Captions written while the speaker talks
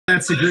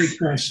That's a great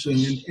question.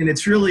 And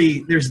it's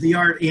really, there's the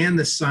art and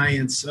the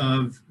science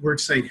of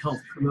worksite health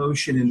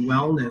promotion and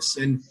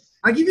wellness. And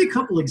I'll give you a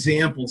couple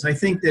examples. I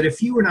think that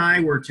if you and I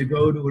were to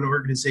go to an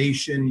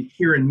organization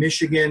here in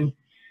Michigan,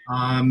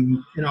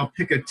 and I'll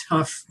pick a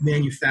tough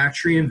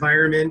manufacturing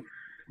environment,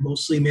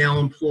 mostly male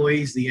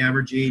employees, the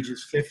average age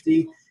is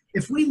 50.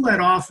 If we let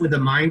off with a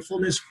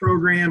mindfulness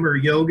program or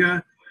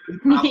yoga, we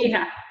probably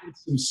Yeah. get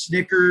some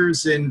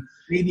Snickers and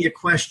maybe a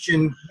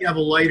question, you have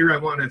a lighter, I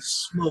want to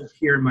smoke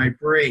here in my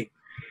break.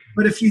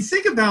 But if you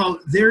think about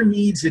their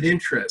needs and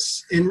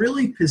interests and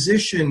really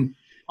position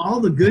all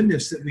the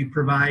goodness that we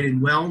provide in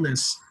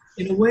wellness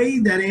in a way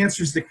that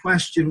answers the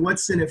question,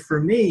 what's in it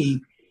for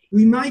me,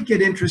 we might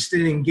get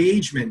interested in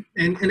engagement.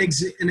 And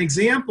an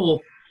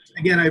example,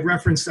 again, I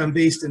referenced I'm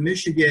based in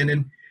Michigan,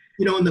 and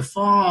in the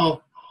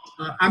fall,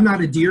 I'm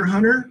not a deer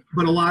hunter,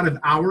 but a lot of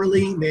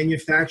hourly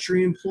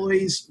manufacturing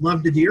employees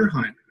love to deer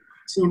hunt.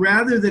 So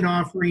rather than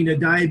offering a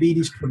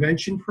diabetes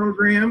prevention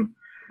program,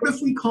 what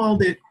if we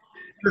called it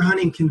deer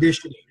hunting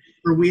conditioning,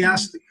 where we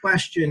asked the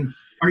question,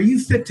 are you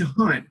fit to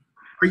hunt?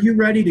 Are you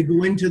ready to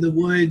go into the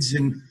woods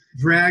and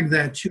drag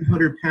that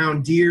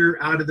 200-pound deer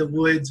out of the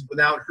woods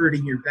without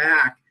hurting your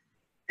back?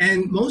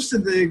 And most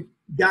of the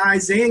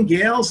guys and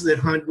gals that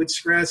hunt would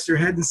scratch their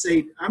head and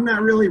say, I'm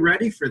not really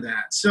ready for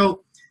that.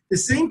 So the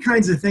same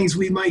kinds of things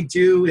we might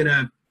do in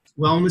a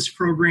wellness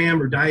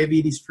program or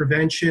diabetes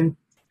prevention,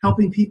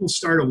 helping people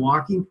start a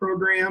walking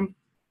program,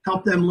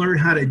 help them learn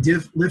how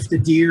to lift a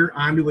deer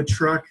onto a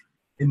truck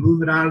and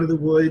move it out of the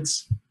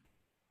woods.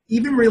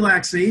 Even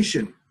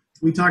relaxation.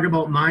 We talk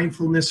about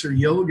mindfulness or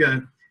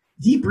yoga.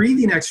 Deep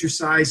breathing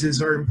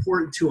exercises are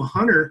important to a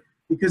hunter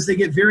because they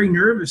get very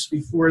nervous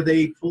before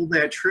they pull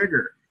that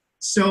trigger.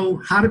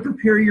 So how to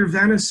prepare your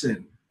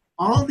venison.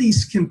 All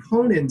these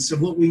components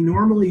of what we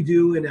normally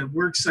do in a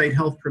worksite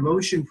health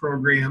promotion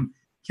program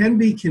can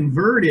be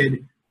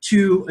converted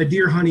to a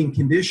deer hunting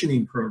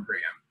conditioning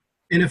program.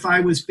 And if I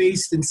was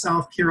based in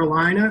South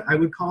Carolina, I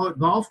would call it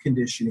golf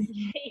conditioning.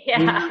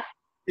 Yeah. Or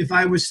if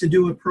I was to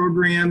do a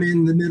program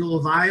in the middle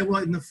of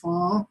Iowa in the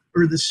fall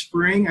or the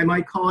spring, I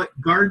might call it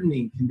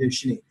gardening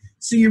conditioning.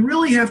 So you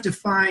really have to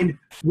find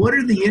what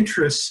are the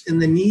interests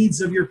and the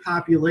needs of your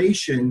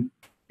population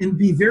and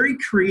be very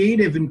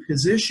creative in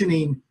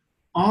positioning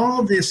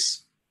all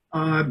this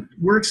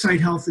worksite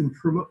health and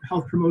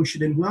health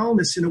promotion and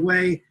wellness in a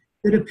way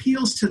that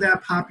appeals to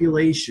that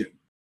population.